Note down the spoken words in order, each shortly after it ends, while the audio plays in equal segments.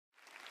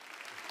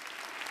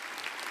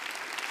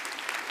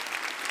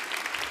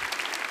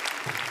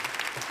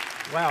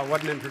Wow,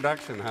 what an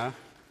introduction, huh?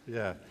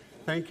 Yeah.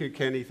 Thank you,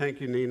 Kenny. Thank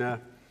you,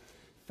 Nina.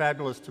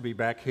 Fabulous to be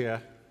back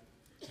here.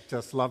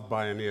 Just love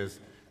Bioneers.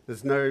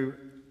 There's no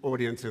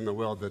audience in the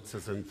world that's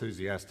as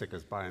enthusiastic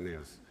as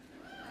Bioneers.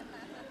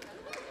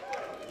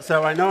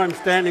 So I know I'm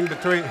standing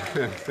between...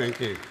 Thank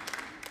you.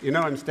 You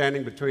know I'm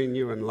standing between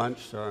you and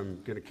lunch, so I'm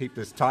going to keep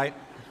this tight.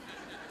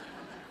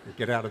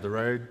 Get out of the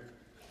road.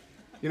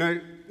 You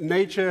know,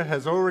 nature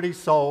has already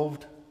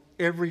solved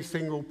every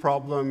single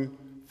problem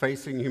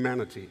facing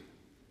humanity.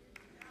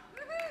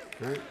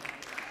 Right?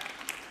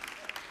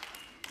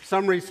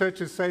 Some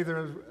researchers say there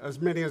are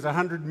as many as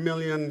 100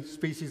 million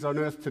species on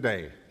Earth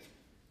today,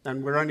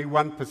 and we're only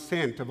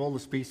 1% of all the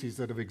species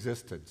that have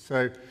existed.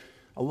 So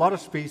a lot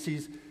of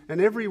species, and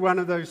every one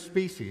of those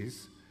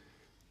species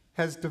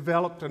has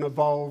developed and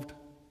evolved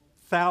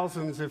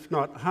thousands, if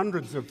not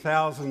hundreds of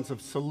thousands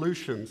of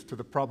solutions to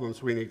the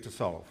problems we need to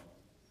solve.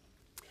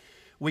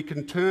 We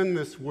can turn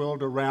this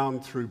world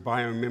around through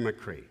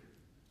biomimicry,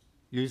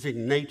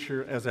 using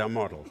nature as our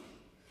model.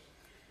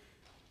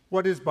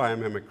 What is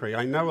biomimicry?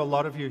 I know a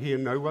lot of you here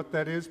know what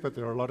that is, but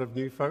there are a lot of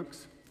new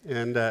folks.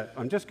 And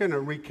I'm just going to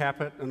recap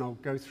it, and I'll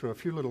go through a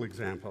few little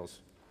examples.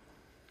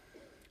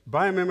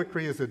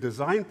 Biomimicry is a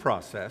design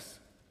process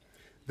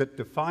that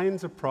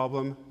defines a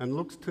problem and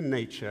looks to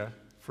nature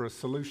for a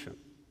solution.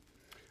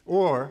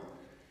 Or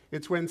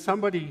it's when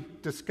somebody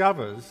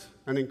discovers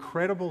an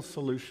incredible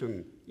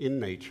solution in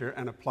nature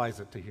and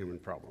applies it to human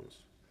problems.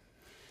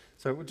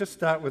 So we'll just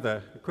start with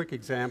a quick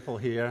example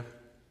here.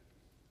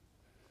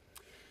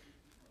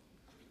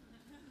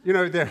 You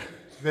know,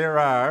 there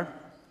are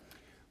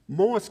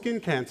more skin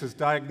cancers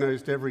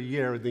diagnosed every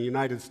year in the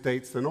United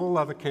States than all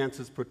other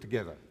cancers put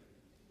together.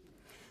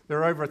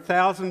 There are over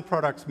 1,000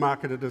 products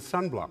marketed as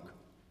sunblock.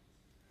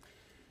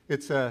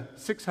 It's a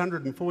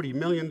 $640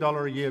 million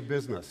a year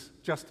business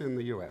just in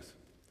the US.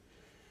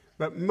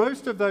 But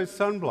most of those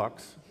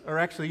sunblocks are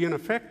actually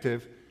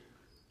ineffective,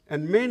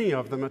 and many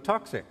of them are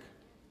toxic.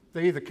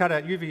 They either cut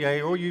out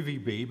UVA or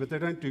UVB, but they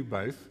don't do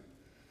both.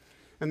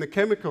 And the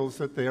chemicals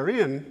that they're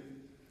in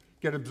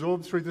get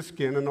absorbed through the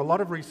skin, and a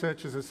lot of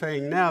researchers are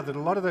saying now that a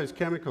lot of those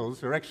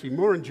chemicals are actually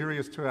more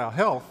injurious to our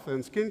health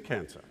than skin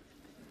cancer.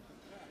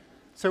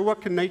 So what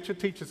can nature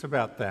teach us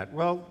about that?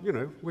 Well, you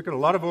know, we've got a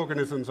lot of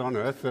organisms on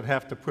Earth that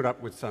have to put up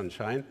with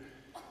sunshine.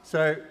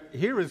 So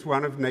here is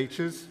one of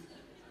nature's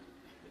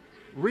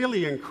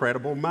really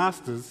incredible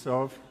masters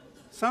of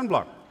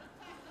sunblock.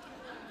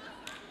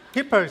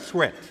 Hippo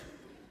sweat.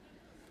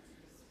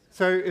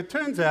 So it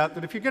turns out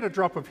that if you get a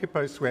drop of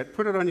hippo sweat,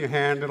 put it on your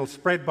hand, it'll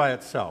spread by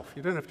itself.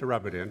 You don't have to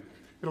rub it in.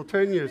 It'll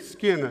turn your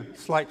skin a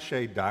slight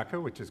shade darker,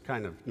 which is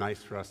kind of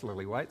nice for us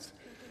lily whites.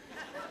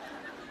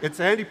 It's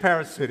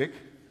anti-parasitic,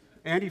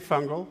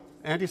 antifungal,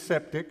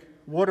 antiseptic,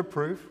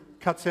 waterproof,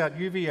 cuts out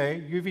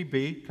UVA,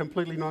 UVB,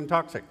 completely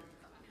non-toxic.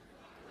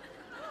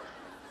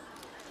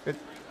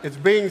 It's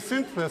being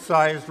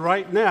synthesized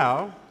right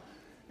now,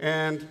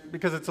 and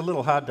because it's a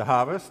little hard to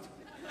harvest,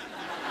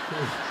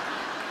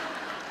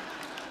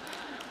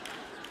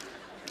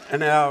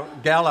 and our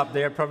gal up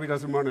there probably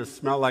doesn't want to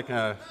smell like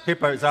a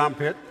hippo's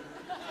armpit,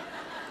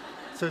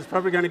 so it's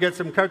probably going to get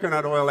some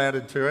coconut oil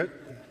added to it.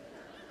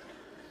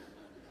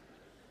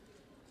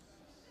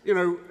 You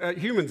know,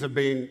 humans have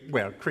been,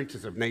 well,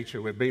 creatures of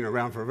nature. We've been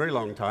around for a very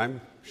long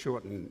time,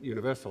 short and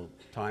universal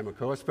time, of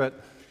course,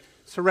 but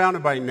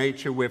surrounded by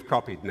nature, we've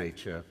copied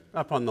nature.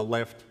 Up on the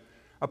left,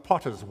 a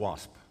potter's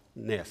wasp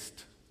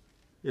nest.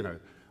 You know,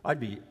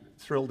 I'd be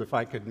thrilled if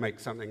I could make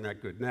something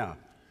that good now.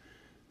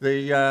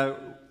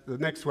 The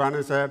next one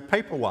is a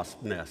paper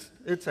wasp nest.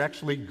 It's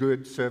actually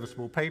good,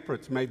 serviceable paper.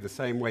 It's made the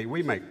same way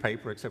we make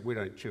paper, except we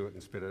don't chew it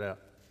and spit it out.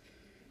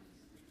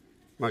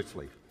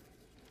 Mostly.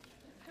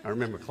 I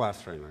remember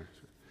classroom.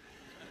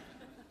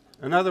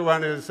 Another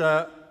one is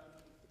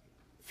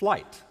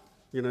flight.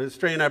 You know,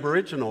 Australian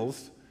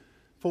Aboriginals,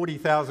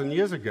 40,000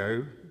 years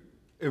ago,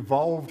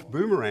 evolved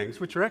boomerangs,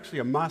 which are actually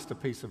a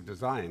masterpiece of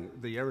design.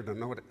 The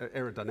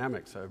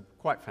aerodynamics are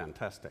quite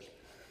fantastic.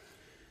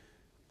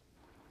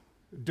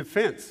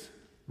 Defense,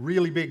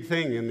 really big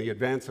thing in the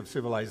advance of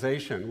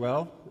civilization.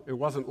 Well, it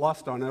wasn't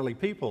lost on early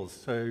peoples,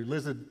 so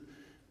lizard,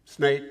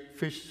 snake,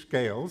 fish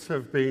scales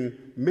have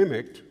been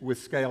mimicked with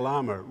scale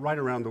armor right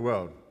around the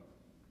world.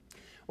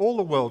 All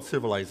the world's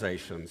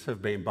civilizations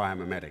have been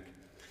biomimetic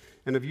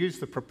and have used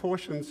the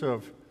proportions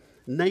of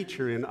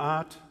nature in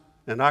art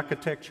and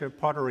architecture,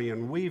 pottery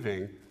and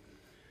weaving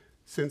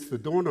since the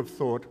dawn of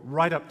thought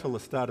right up till the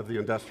start of the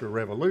Industrial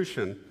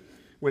Revolution,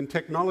 when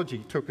technology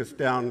took us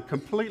down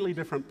completely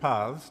different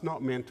paths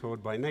not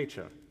mentored by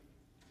nature.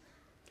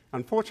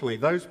 Unfortunately,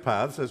 those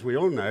paths, as we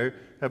all know,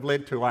 have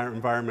led to our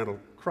environmental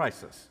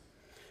crisis.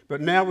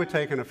 But now we're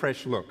taking a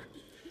fresh look,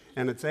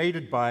 and it's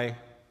aided by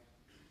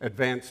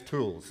advanced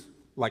tools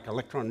like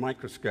electron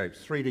microscopes,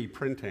 3D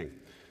printing,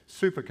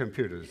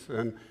 supercomputers,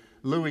 and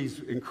Louis'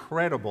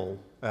 incredible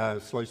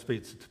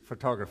slow-speed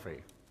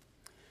photography.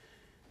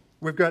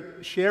 We've got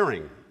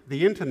sharing.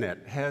 The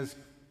internet has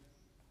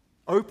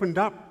opened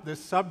up this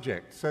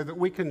subject so that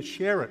we can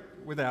share it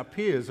with our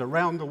peers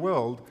around the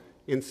world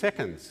in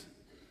seconds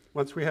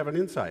once we have an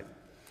insight.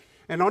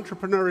 and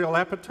entrepreneurial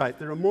appetite.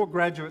 There are more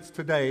graduates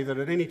today than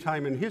at any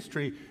time in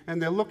history,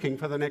 and they're looking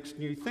for the next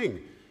new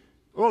thing.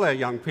 All our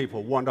young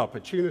people want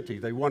opportunity.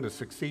 They want to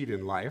succeed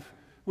in life.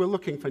 We're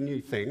looking for new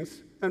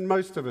things, and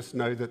most of us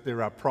know that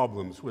there are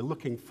problems. We're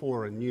looking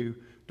for a new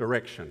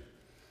direction.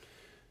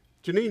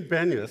 Janine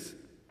Benyus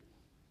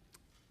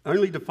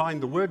only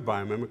defined the word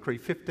biomimicry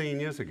 15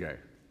 years ago.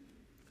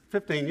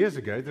 15 years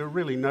ago, there were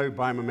really no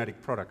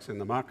biomimetic products in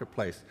the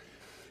marketplace.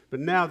 But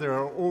now there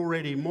are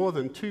already more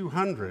than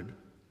 200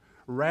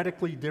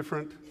 radically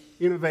different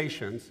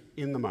innovations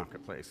in the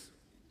marketplace.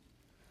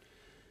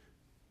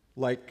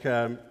 Like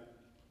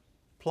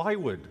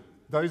plywood.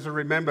 Those who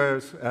remember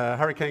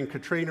Hurricane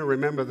Katrina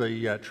remember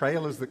the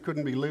trailers that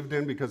couldn't be lived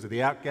in because of the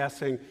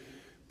outgassing.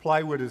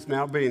 Plywood has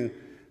now been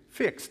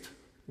fixed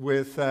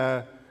with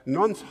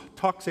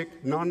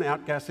non-toxic,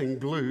 non-outgassing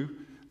glue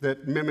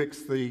that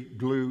mimics the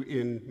glue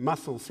in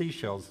mussel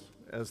seashells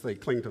as they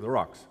cling to the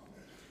rocks.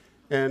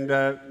 And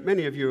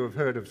many of you have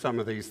heard of some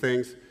of these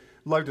things.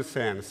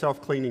 Lotusan, a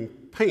self-cleaning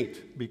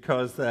paint,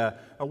 because a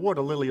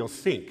water lily will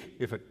sink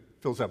if it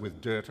fills up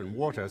with dirt and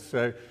water.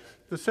 So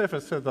the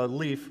surface of the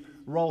leaf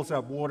rolls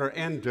up water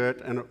and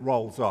dirt, and it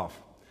rolls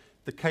off.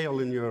 The kale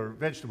in your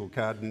vegetable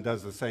garden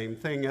does the same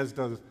thing, as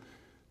does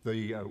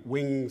the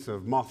wings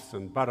of moths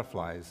and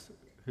butterflies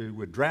who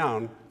would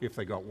drown if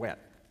they got wet.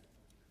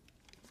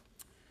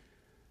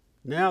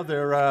 Now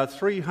there are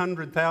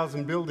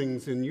 300,000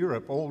 buildings in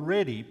Europe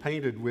already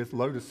painted with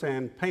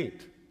Lotusan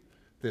paint.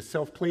 They're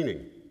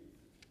self-cleaning.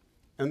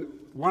 And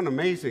one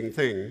amazing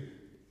thing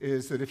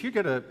is that if you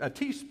get a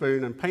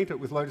teaspoon and paint it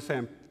with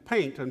Lotusan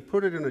paint and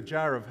put it in a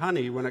jar of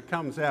honey, when it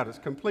comes out, it's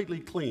completely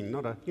clean,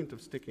 not a hint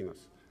of stickiness.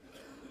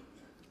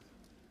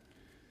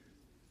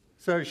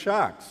 So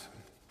sharks.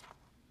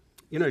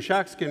 You know,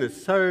 shark skin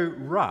is so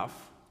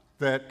rough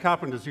that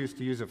carpenters used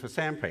to use it for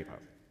sandpaper.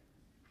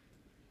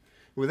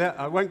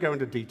 I won't go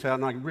into detail,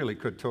 and I really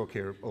could talk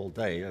here all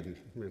day, and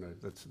you know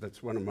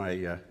that's one of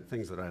my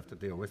things that I have to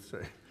deal with.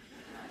 So.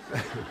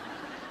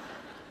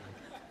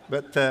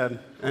 But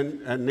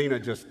and Nina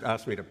just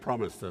asked me to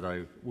promise that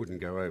I wouldn't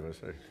go over.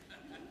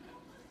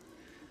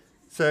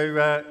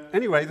 So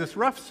anyway, this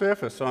rough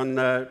surface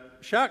on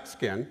shark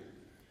skin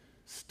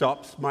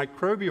stops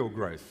microbial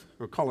growth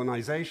or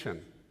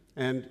colonization,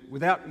 and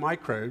without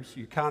microbes,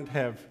 you can't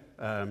have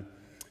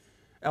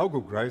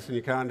algal growth, and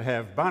you can't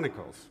have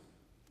barnacles.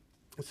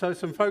 So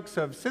some folks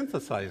have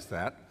synthesized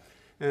that,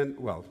 and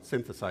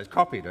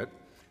copied it,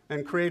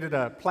 and created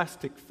a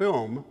plastic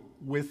film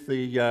with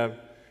the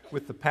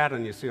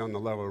pattern you see on the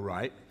lower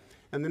right,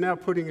 and they're now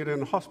putting it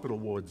in hospital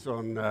wards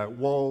on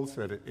walls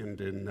and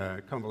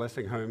in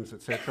convalescing homes,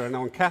 etc., and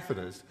on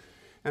catheters,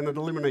 and it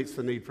eliminates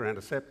the need for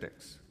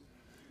antiseptics.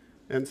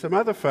 And some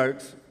other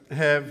folks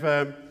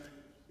have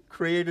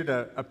created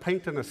a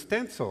paint and a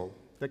stencil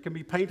that can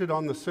be painted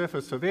on the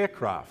surface of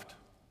aircraft,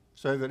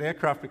 so that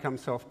aircraft become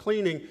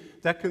self-cleaning.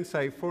 That can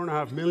save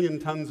 4.5 million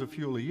tons of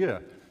fuel a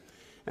year.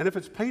 And if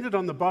it's painted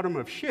on the bottom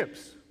of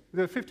ships,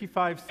 there are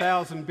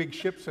 55,000 big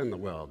ships in the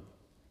world.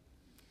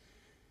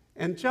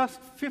 And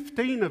just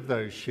 15 of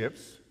those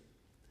ships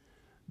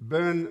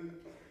burn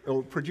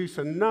or produce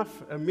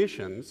enough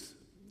emissions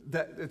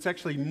that it's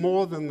actually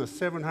more than the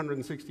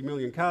 760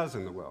 million cars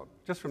in the world,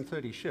 just from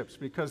 30 ships,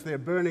 because they're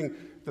burning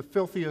the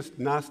filthiest,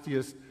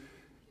 nastiest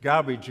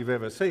garbage you've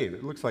ever seen.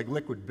 It looks like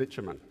liquid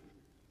bitumen.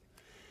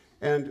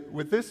 And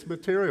with this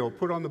material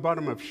put on the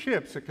bottom of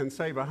ships, it can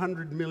save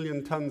 100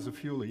 million tons of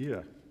fuel a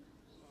year.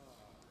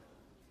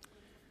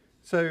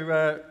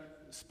 So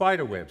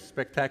spider webs,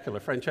 spectacular.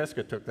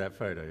 Francesca took that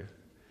photo.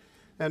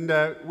 And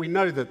we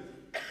know that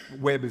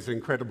web is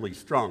incredibly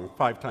strong,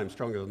 5 times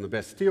stronger than the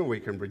best steel we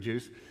can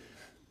produce.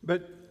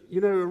 But,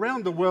 you know,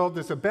 around the world,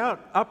 there's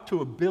about up to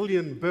 1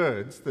 billion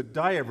birds that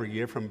die every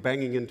year from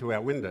banging into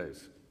our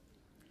windows.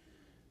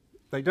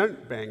 They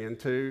don't bang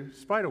into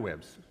spider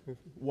webs.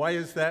 Why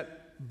is that?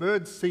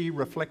 Birds see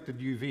reflected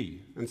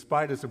UV, and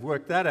spiders have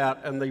worked that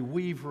out, and they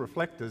weave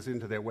reflectors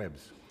into their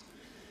webs.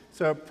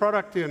 So a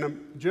product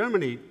in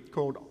Germany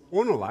called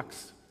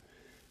Ornolux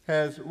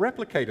has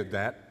replicated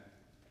that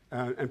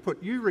and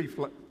put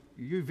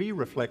UV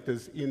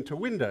reflectors into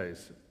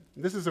windows.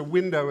 This is a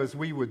window as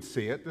we would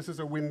see it. This is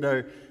a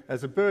window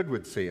as a bird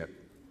would see it.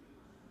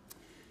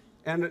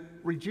 And it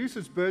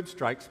reduces bird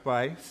strikes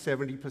by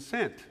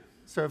 70%.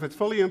 So if it's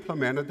fully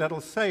implemented,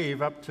 that'll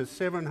save up to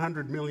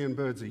 700 million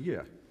birds a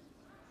year.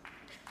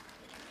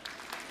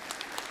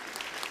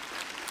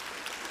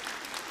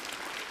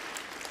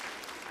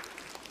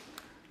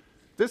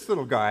 This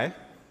little guy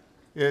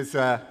is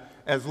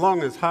as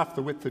long as half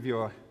the width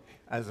of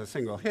as a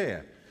single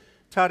hair.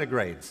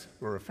 Tardigrades,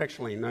 or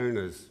affectionately known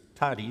as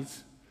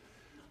tardies,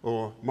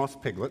 or moss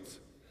piglets,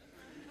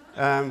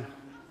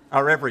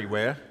 are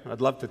everywhere.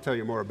 I'd love to tell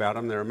you more about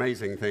them. They're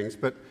amazing things,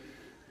 but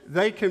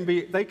they can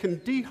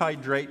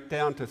dehydrate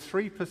down to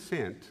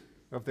 3%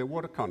 of their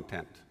water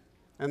content,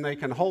 and they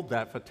can hold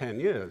that for 10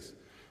 years.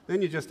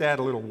 Then you just add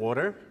a little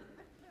water,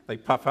 they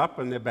puff up,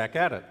 and they're back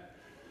at it.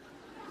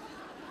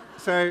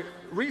 So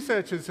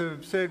researchers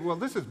have said, well,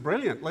 this is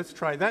brilliant. Let's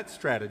try that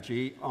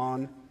strategy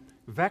on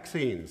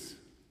vaccines,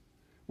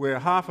 where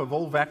half of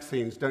all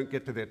vaccines don't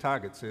get to their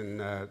targets in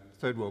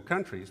third world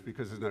countries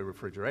because there's no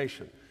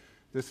refrigeration.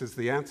 This is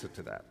the answer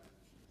to that.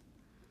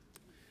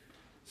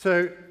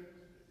 So,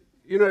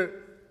 you know,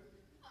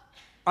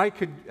 I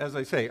could, as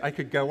I say, I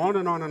could go on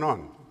and on and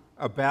on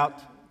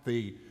about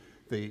the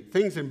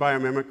things in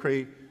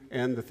biomimicry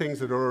and the things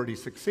that are already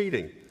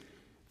succeeding.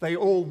 They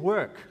all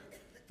work.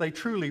 They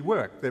truly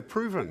work. They're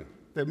proven.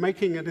 They're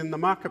making it in the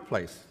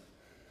marketplace.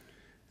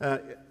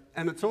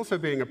 And it's also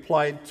being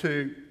applied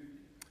to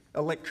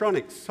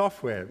electronics,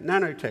 software,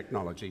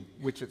 nanotechnology,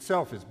 which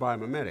itself is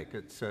biomimetic.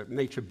 It's,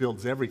 nature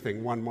builds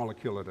everything one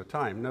molecule at a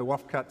time. No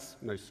offcuts,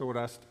 no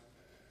sawdust.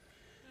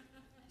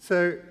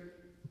 So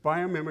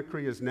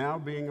biomimicry is now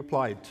being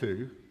applied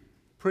to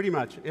pretty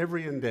much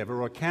every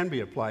endeavor, or can be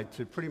applied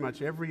to pretty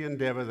much every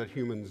endeavor that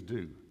humans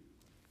do.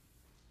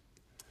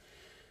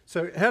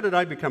 So how did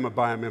I become a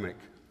biomimic?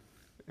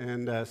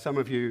 And some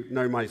of you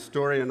know my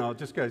story, and I'll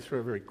just go through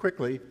it very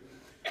quickly.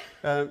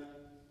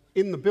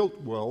 In the built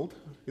world,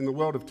 in the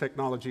world of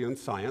technology and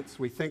science,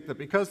 we think that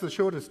because the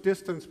shortest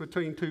distance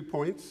between 2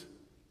 points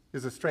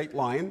is a straight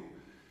line,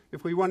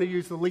 if we want to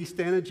use the least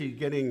energy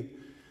getting,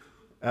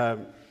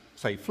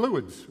 say,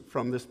 fluids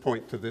from this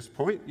point to this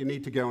point, you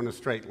need to go in a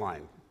straight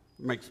line.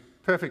 It makes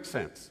perfect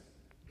sense.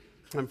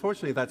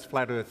 Unfortunately, that's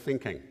flat Earth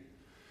thinking.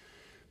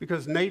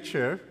 Because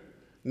nature,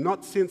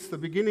 not since the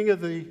beginning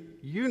of the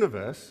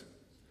universe,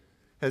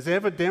 has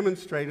ever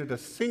demonstrated a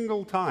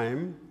single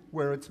time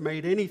where it's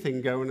made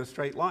anything go in a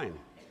straight line.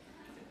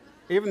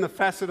 Even the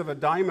facet of a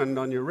diamond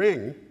on your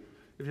ring,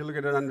 if you look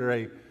at it under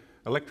a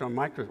electron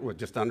microscope, or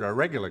just under a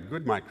regular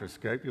good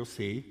microscope, you'll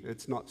see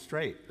it's not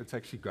straight. It's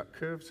actually got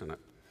curves in it.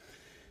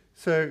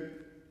 So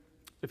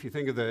if you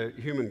think of the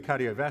human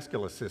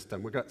cardiovascular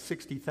system, we've got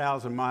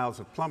 60,000 miles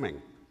of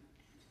plumbing,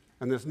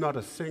 and there's not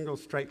a single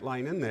straight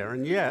line in there,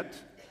 and yet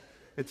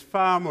it's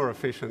far more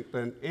efficient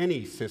than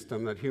any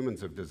system that humans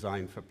have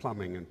designed for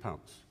plumbing and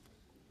pumps.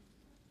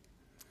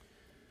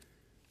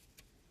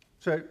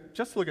 So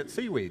just look at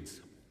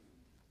seaweeds.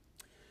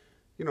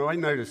 You know, I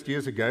noticed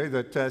years ago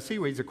that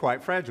seaweeds are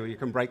quite fragile. You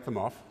can break them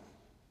off.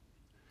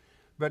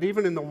 But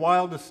even in the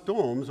wildest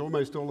storms,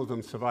 almost all of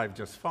them survive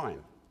just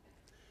fine.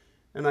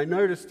 And I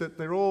noticed that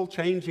they're all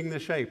changing their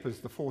shape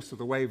as the force of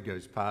the wave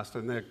goes past,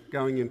 and they're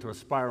going into a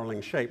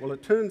spiraling shape. Well,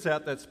 it turns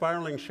out that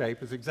spiraling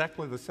shape is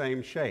exactly the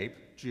same shape,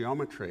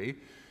 geometry,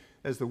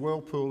 as the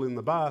whirlpool in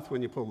the bath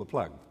when you pull the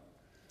plug.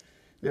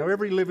 Now,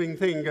 every living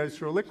thing goes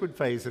through a liquid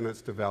phase in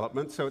its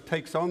development, so it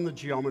takes on the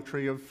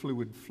geometry of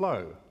fluid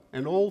flow.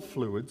 And all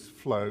fluids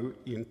flow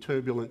in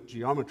turbulent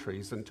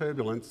geometries, and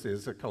turbulence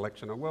is a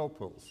collection of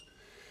whirlpools.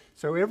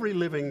 So every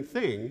living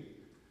thing,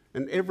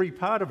 and every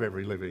part of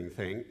every living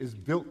thing, is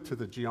built to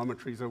the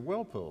geometries of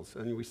whirlpools.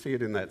 And we see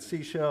it in that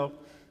seashell.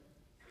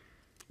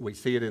 We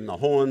see it in the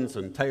horns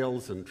and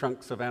tails and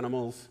trunks of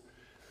animals.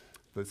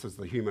 This is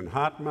the human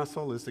heart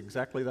muscle, is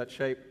exactly that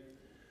shape.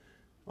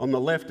 On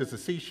the left is a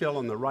seashell,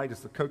 on the right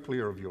is the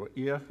cochlea of your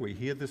ear. We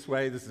hear this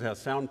way. This is how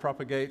sound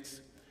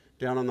propagates.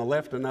 Down on the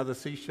left, another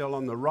seashell.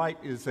 On the right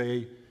is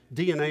a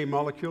DNA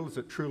molecule, as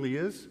it truly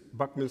is.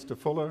 Buckminster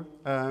Fuller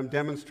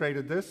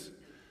demonstrated this,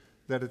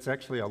 that it's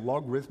actually a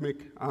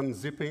logarithmic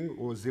unzipping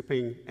or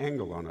zipping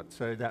angle on it.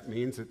 So that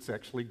means it's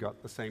actually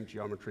got the same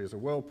geometry as a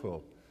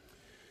whirlpool.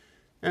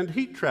 And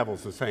heat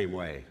travels the same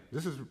way.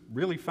 This is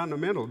really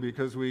fundamental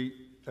because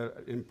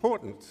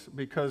important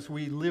because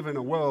we live in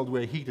a world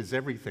where heat is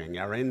everything.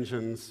 Our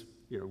engines,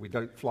 you know, we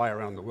don't fly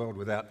around the world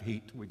without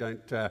heat. We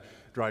don't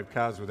drive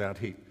cars without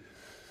heat.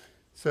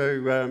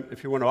 So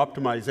if you want to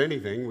optimize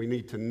anything, we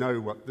need to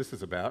know what this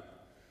is about.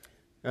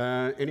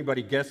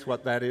 Anybody guess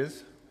what that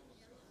is?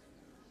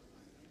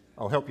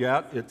 I'll help you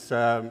out. It's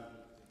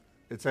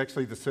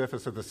actually the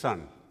surface of the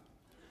sun.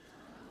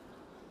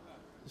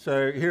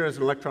 So here is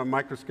an electron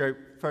microscope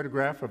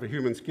photograph of a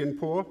human skin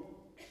pore.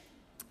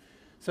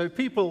 So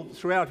people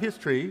throughout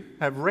history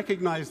have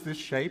recognized this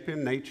shape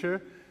in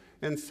nature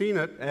and seen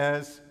it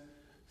as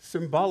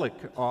symbolic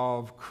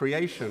of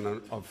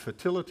creation, of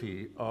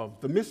fertility, of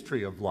the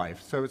mystery of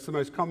life. So it's the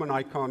most common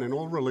icon in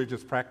all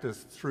religious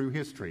practice through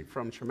history,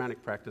 from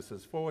shamanic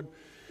practices forward.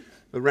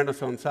 The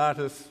Renaissance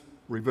artists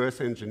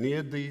reverse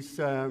engineered these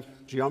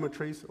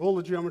geometries. All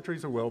the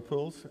geometries are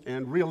whirlpools,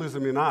 and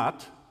realism in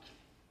art,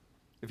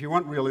 if you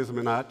want realism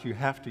in art, you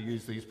have to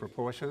use these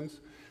proportions.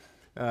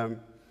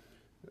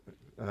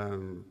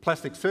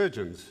 Plastic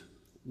surgeons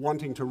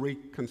wanting to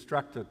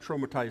reconstruct a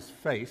traumatized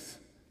face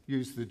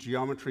use the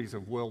geometries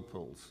of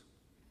whirlpools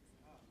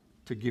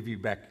to give you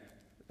back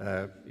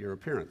your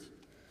appearance.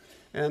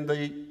 And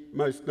the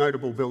most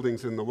notable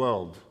buildings in the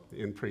world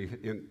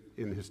in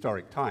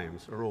historic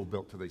times are all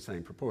built to these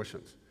same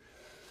proportions.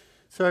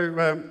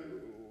 So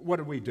what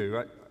did we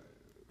do?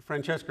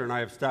 Francesca and I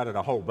have started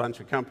a whole bunch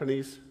of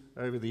companies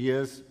over the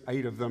years,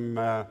 8 of them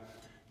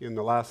in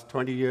the last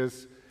 20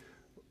 years,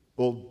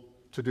 all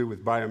to do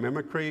with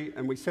biomimicry,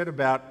 and we set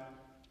about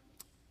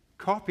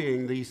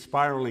copying these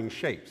spiraling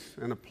shapes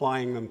and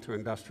applying them to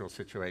industrial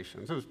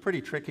situations. It was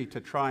pretty tricky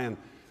to try and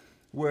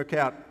work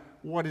out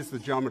what is the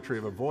geometry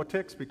of a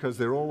vortex, because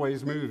they're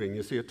always moving.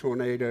 You see a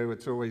tornado,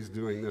 it's always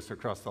doing this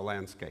across the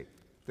landscape.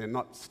 They're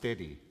not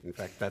steady. In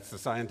fact, that's the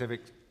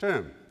scientific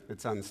term.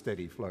 It's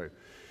unsteady flow.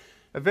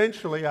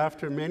 Eventually,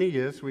 after many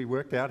years, we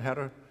worked out how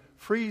to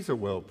freeze a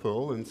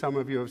whirlpool, and some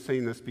of you have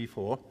seen this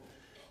before.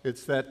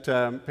 It's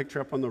that picture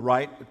up on the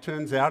right. It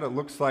turns out it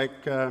looks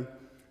like the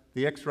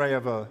X-ray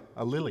of a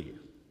lily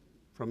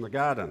from the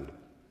garden,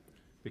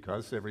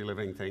 because every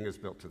living thing is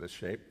built to this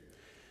shape.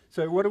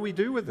 So what do we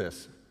do with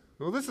this?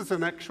 Well, this is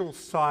an actual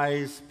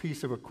size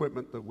piece of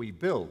equipment that we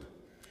build.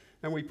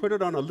 And we put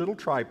it on a little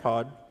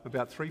tripod,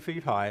 about 3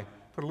 feet high,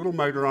 put a little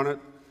motor on it.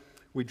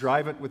 We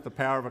drive it with the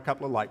power of a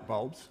couple of light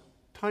bulbs,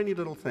 tiny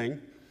little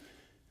thing,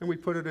 and we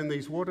put it in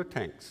these water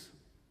tanks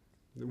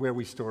where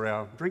we store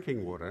our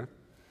drinking water.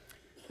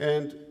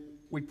 And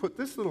we put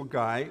this little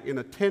guy in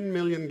a 10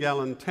 million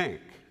gallon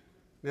tank.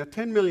 Now,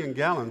 10 million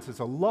gallons is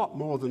a lot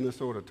more than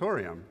this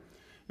auditorium.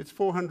 It's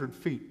 400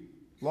 feet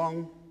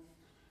long,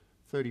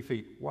 30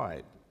 feet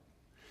wide.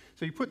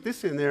 So you put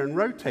this in there and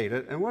rotate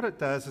it, and what it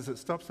does is it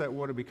stops that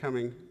water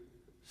becoming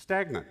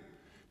stagnant,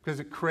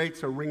 because it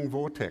creates a ring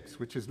vortex,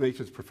 which is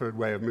nature's preferred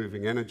way of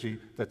moving energy.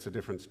 That's a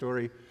different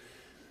story.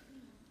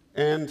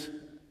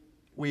 And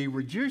we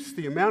reduce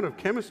the amount of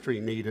chemistry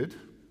needed,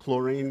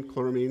 chlorine,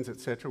 chloramines,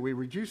 etc. We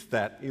reduce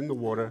that in the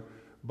water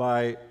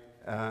by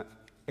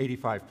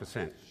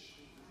 85%.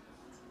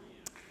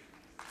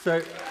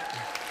 So,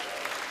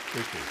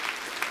 thank you.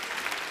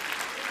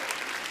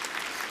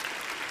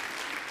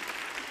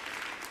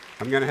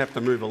 I'm going to have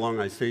to move along,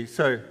 I see.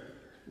 So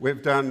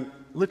we've done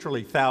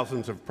literally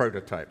thousands of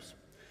prototypes.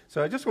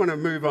 So I just want to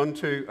move on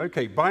to,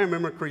 okay,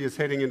 biomimicry is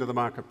heading into the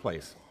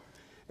marketplace.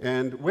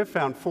 And we've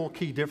found 4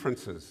 key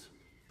differences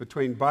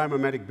between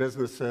biomimetic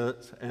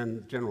businesses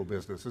and general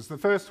businesses. The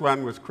first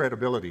one was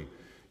credibility.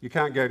 You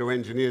can't go to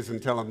engineers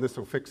and tell them this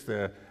will fix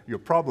your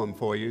problem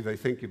for you. They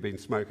think you've been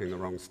smoking the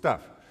wrong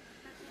stuff.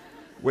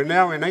 We're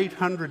now in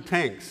 800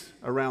 tanks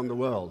around the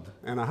world,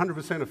 and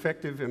 100%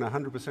 effective in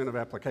 100% of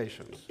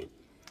applications.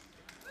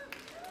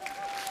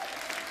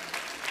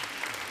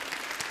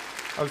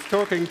 I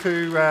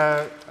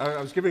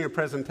was giving a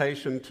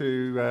presentation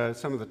to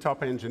some of the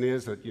top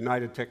engineers at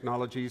United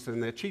Technologies,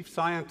 and their chief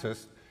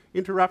scientist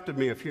interrupted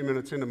me a few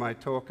minutes into my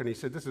talk, and he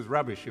said, "This is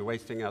rubbish, you're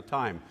wasting our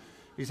time."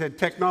 He said,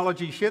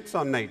 "Technology shits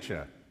on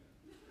nature."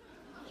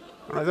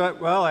 And I thought,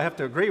 well, I have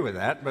to agree with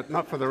that, but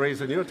not for the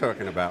reason you're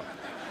talking about.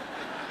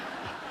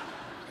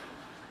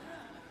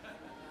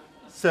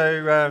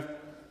 So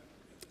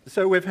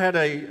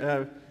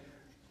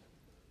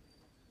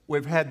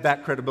we've had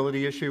that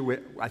credibility issue.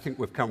 I think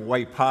we've come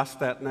way past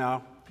that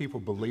now. People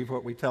believe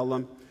what we tell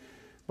them.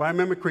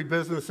 Biomimicry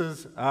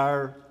businesses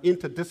are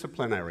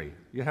interdisciplinary.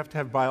 You have to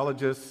have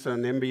biologists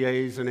and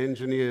MBAs and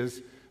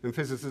engineers and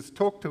physicists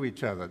talk to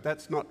each other.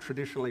 That's not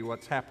traditionally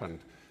what's happened.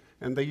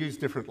 And they use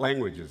different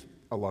languages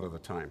a lot of the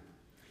time.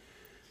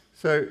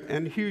 So,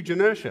 and huge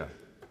inertia.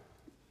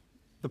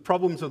 The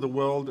problems of the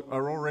world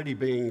are already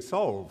being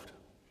solved.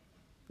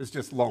 It's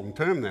just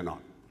long-term they're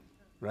not,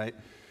 right?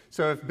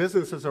 So if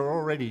businesses are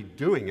already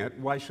doing it,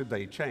 why should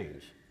they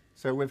change?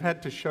 So we've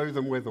had to show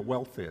them where the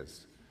wealth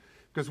is.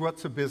 Because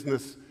what's a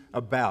business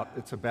about?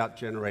 It's about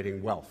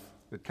generating wealth.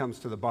 It comes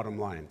to the bottom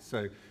line.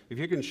 So if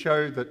you can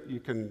show that you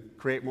can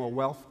create more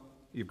wealth,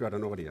 you've got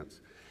an audience.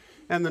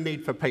 And the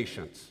need for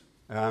patience.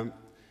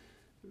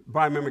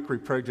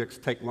 Biomimicry projects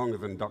take longer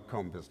than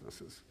 .com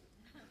businesses.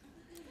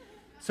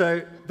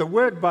 So the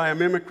word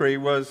biomimicry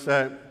was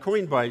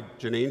coined by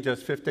Janine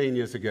just 15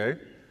 years ago,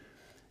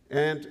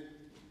 and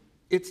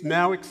it's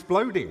now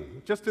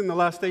exploding just in the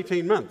last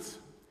 18 months.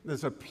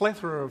 There's a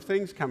plethora of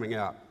things coming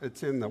out.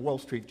 It's in the Wall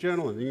Street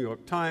Journal and the New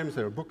York Times.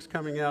 There are books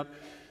coming out.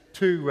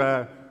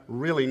 2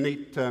 really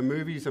neat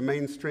movies, a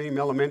mainstream,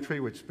 Elementary,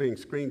 which is being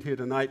screened here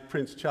tonight,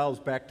 Prince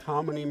Charles-backed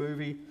Harmony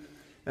movie,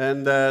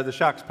 and The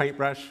Shark's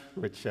Paintbrush,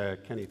 which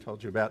Kenny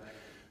told you about,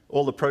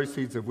 all the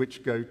proceeds of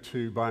which go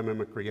to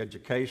biomimicry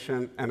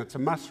education. And it's a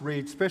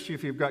must-read, especially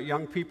if you've got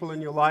young people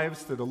in your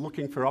lives that are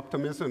looking for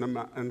optimism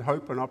and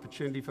hope and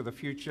opportunity for the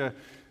future.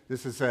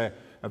 This is a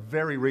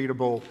very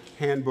readable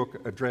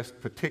handbook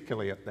addressed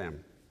particularly at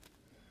them.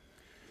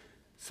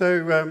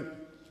 So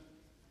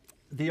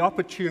the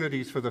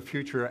opportunities for the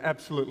future are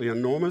absolutely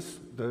enormous.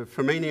 The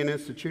Fermanian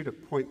Institute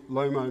at Point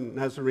Loma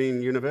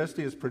Nazarene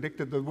University has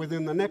predicted that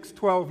within the next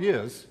 12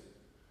 years,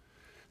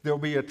 there'll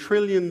be $1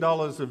 trillion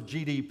of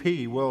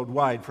GDP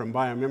worldwide from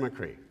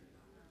biomimicry.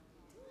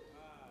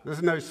 This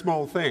is no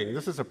small thing.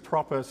 This is a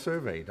proper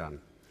survey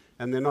done.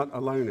 And they're not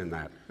alone in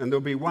that. And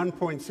there'll be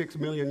 1.6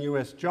 million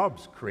US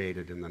jobs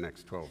created in the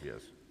next 12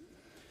 years.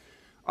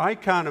 I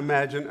can't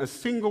imagine a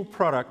single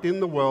product in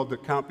the world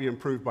that can't be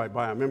improved by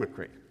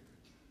biomimicry.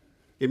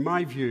 In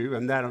my view,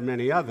 and that of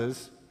many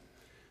others,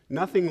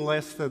 nothing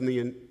less than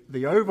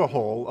the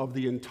overhaul of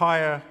the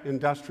entire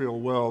industrial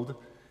world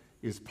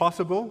is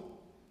possible,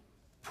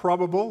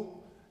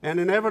 probable, and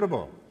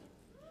inevitable.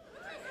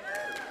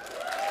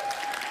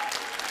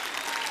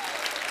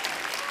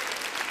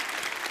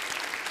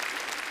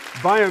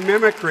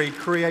 Biomimicry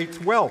creates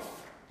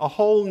wealth, a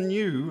whole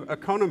new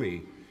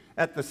economy.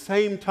 at the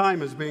same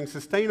time as being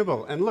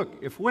sustainable. And look,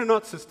 if we're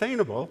not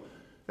sustainable,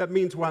 that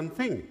means one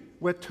thing: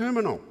 we're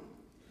terminal,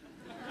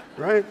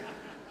 right?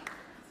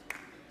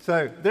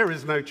 So there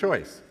is no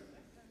choice.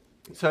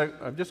 So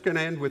I'm just going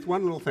to end with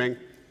one little thing.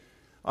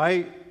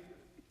 I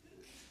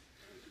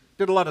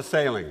did a lot of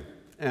sailing,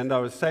 and I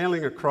was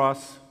sailing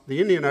across the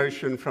Indian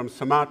Ocean from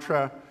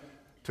Sumatra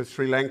to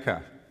Sri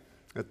Lanka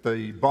at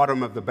the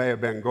bottom of the Bay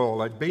of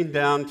Bengal. I'd been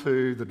down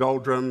to the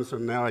doldrums,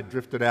 and now I'd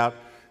drifted out.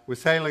 We're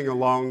sailing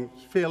along,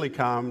 fairly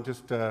calm,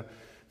 just a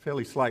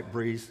fairly slight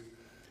breeze.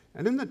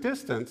 And in the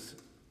distance,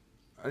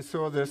 I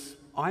saw this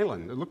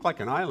island. It looked like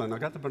an island. I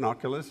got the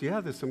binoculars.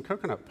 Yeah, there's some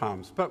coconut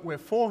palms. But we're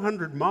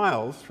 400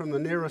 miles from the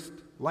nearest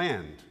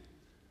land.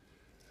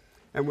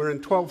 And we're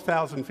in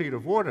 12,000 feet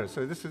of water,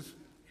 so this is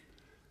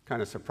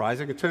kind of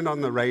surprising. I turned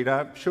on the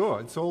radar. Sure,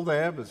 it's all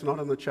there, but it's not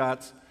on the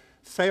charts.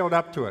 Sailed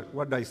up to it.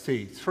 What did I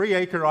see?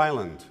 3-acre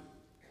island.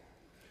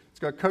 It's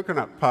got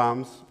coconut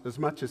palms as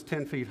much as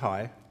 10 feet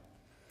high.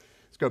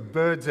 It's got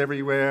birds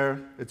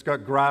everywhere. It's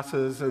got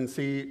grasses and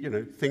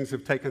seed, things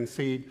have taken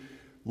seed.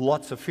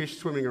 Lots of fish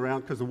swimming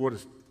around because the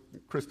water's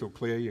crystal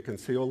clear. You can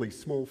see all these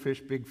small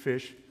fish, big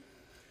fish.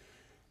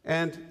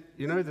 And,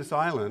 this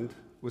island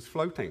was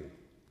floating.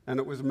 And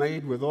it was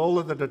made with all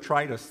of the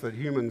detritus that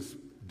humans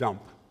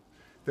dump.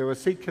 There were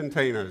seed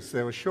containers,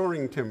 there were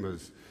shoring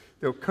timbers,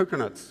 there were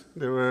coconuts,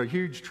 there were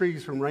huge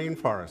trees from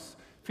rainforests,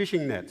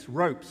 fishing nets,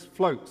 ropes,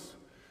 floats,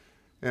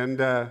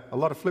 and a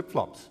lot of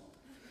flip-flops.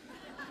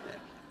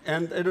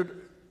 And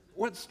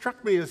what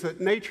struck me is that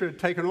nature had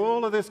taken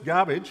all of this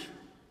garbage,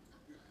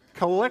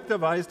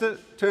 collectivized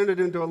it, turned it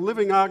into a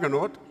living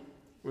Argonaut,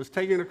 was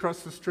taking it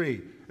across the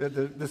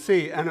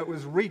sea, and it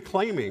was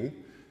reclaiming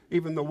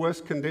even the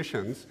worst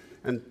conditions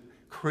and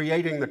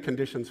creating the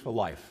conditions for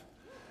life.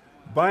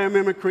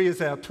 Biomimicry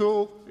is our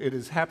tool. It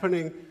is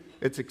happening.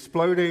 It's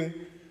exploding.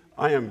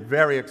 I am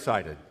very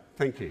excited.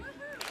 Thank you.